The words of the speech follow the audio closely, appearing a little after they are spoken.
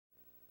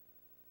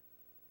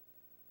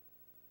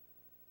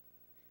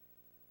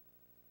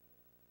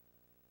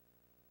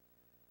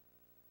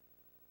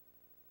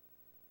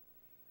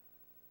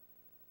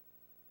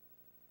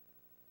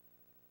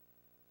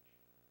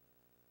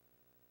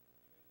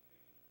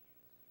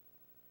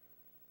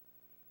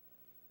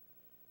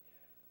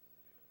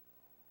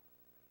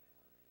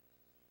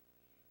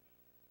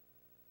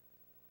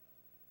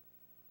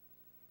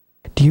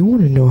Do you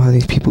want to know how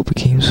these people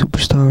became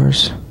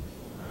superstars?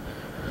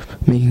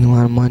 Making a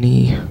lot of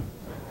money,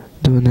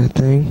 doing their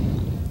thing?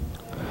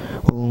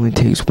 Well, it only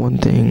takes one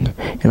thing,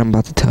 and I'm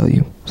about to tell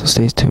you, so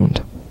stay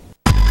tuned.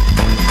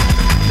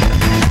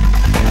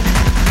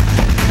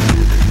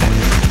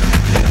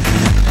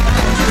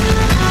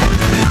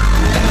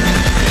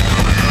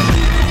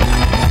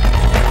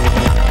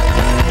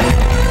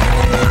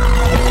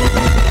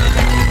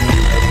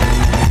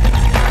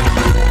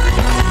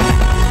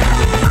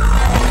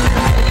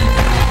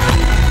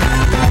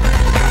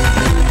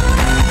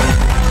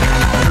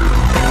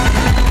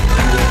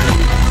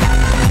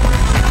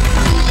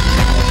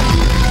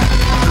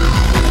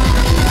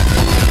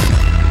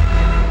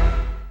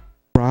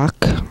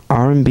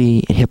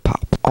 R&B, and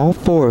hip-hop. All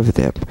four of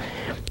them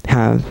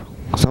have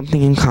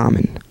something in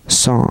common: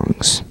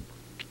 songs.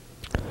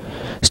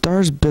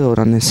 Stars build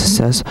on this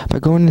success by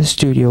going to the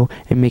studio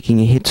and making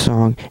a hit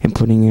song and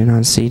putting it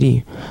on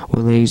CD.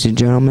 Well, ladies and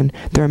gentlemen,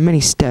 there are many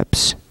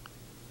steps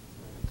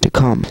to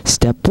come.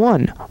 Step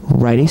 1,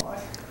 write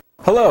a...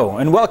 Hello,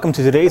 and welcome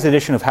to today's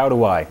edition of How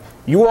Do I?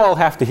 You all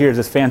have to hear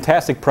this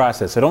fantastic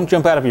process, so don't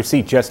jump out of your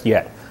seat just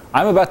yet.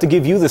 I'm about to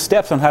give you the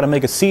steps on how to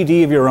make a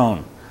CD of your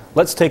own.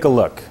 Let's take a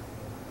look.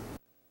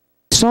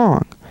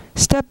 Song.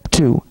 Step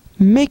 2.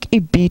 Make a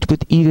beat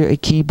with either a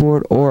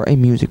keyboard or a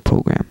music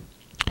program.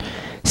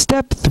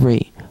 Step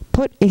 3.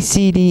 Put a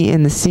CD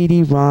in the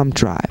CD-ROM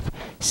drive.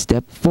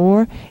 Step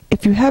 4.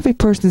 If you have a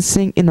person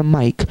sing in the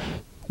mic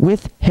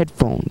with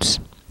headphones.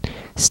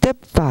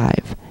 Step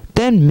 5.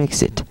 Then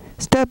mix it.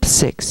 Step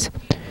 6.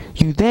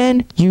 You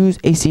then use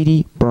a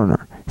CD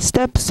burner.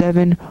 Step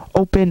 7.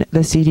 Open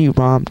the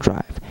CD-ROM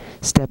drive.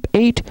 Step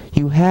 8.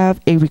 You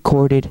have a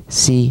recorded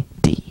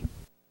CD.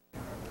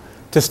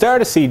 To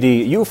start a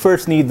CD, you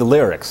first need the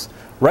lyrics.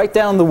 Write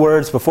down the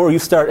words before you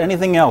start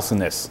anything else in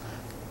this.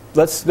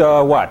 Let's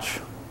watch.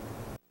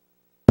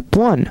 Step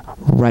 1.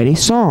 Write a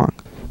song.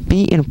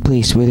 Be in a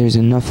place where there's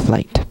enough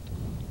light.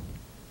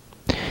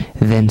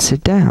 Then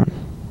sit down.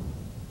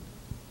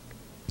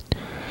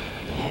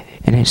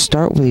 And then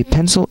start with a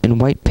pencil and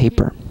white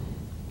paper.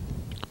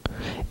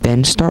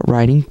 Then start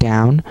writing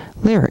down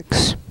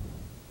lyrics.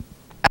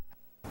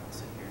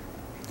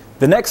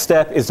 The next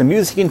step is the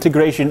music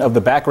integration of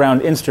the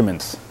background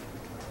instruments.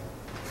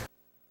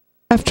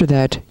 After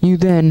that, you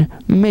then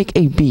make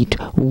a beat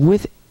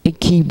with a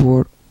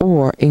keyboard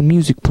or a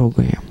music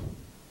program.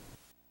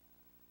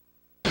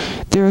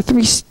 There are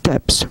 3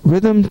 steps: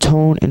 rhythm,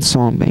 tone, and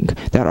song bank,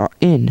 that are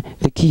in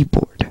the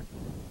keyboard.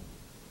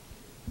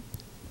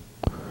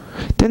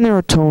 Then there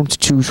are tones to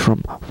choose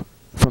from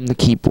the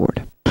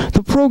keyboard.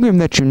 The program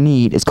that you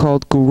need is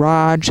called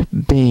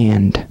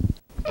GarageBand.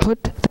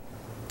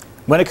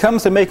 When it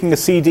comes to making a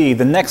CD,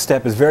 the next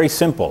step is very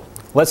simple.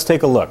 Let's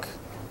take a look.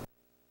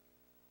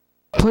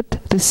 Put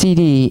the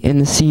CD in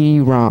the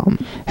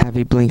CD-ROM. Have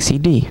a blank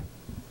CD.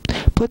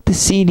 Put the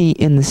CD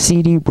in the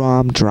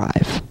CD-ROM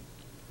drive.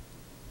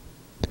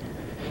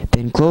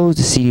 Then close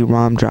the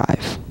CD-ROM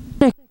drive.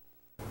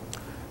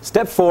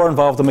 Step 4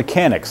 involves the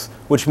mechanics,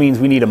 which means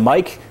we need a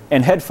mic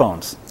and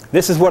headphones.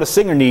 This is what a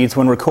singer needs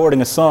when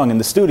recording a song in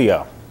the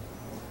studio.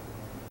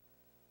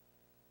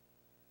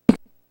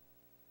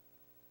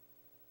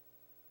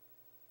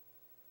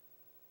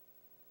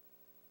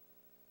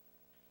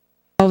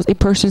 A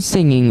person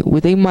singing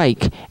with a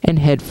mic and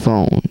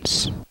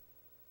headphones.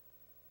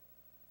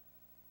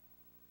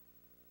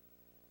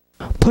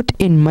 Put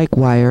in mic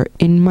wire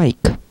in mic.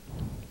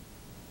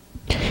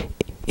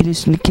 It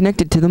is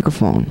connected to the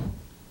microphone.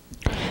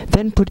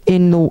 Then put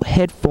in the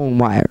headphone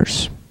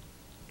wires.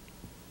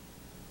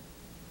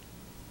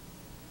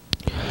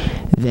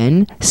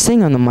 Then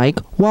sing on the mic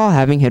while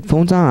having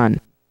headphones on.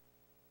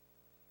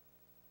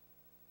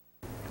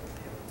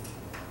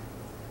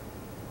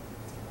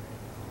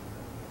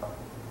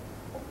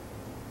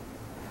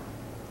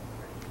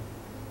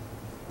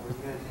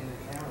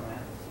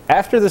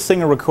 After the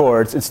singer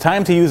records, it's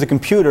time to use a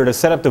computer to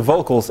set up the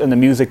vocals and the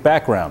music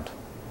background.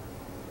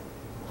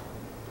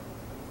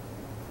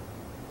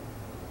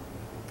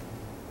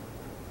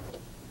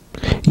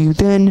 You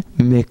then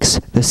mix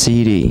the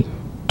CD.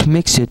 To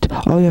mix it,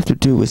 all you have to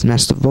do is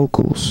match the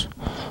vocals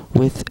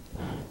with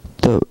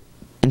the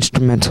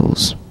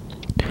instrumentals.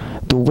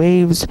 The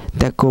waves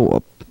that go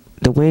up,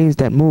 the waves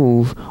that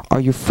move are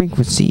your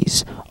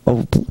frequencies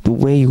of the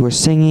way you are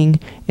singing.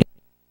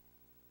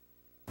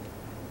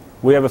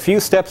 We have a few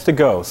steps to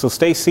go, so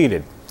stay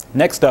seated.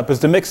 Next up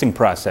is the mixing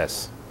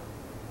process.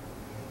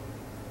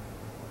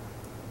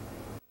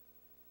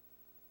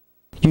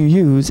 You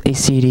use a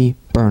CD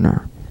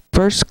burner.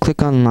 First,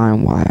 click on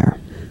LimeWire.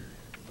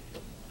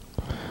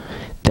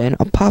 Then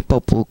a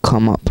pop-up will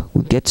come up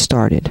with Get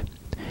Started.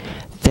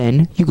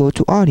 Then you go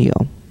to Audio.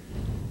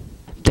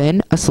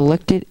 Then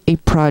a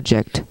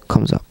project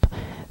comes up.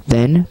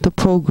 Then the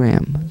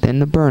program, then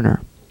the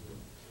burner.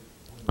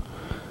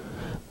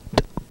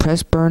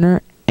 Press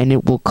burner and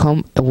it will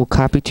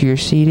copy to your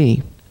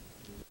CD.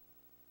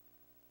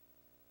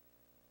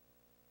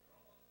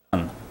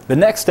 The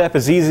next step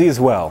is easy as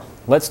well.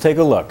 Let's take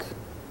a look.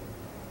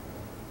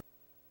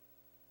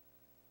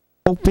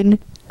 Open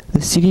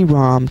the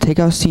CD-ROM, take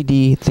out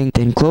CD,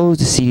 then close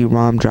the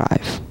CD-ROM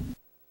drive.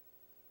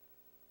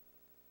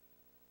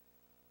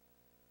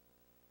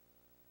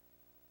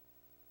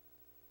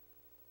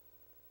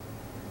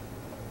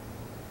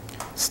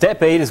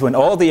 Step 8 is when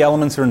all the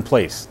elements are in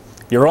place.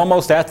 You're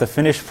almost at the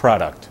finished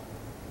product.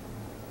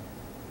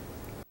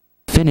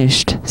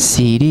 Finished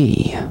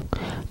CD.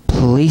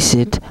 Place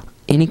it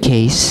in a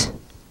case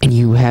and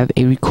you have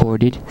a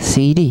recorded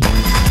CD.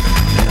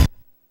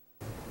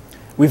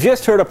 We've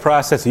just heard a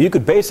process that you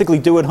could basically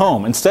do at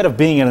home instead of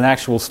being in an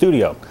actual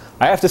studio.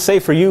 I have to say,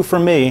 for you, for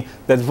me,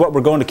 that's what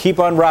we're going to keep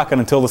on rocking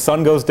until the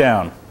sun goes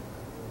down.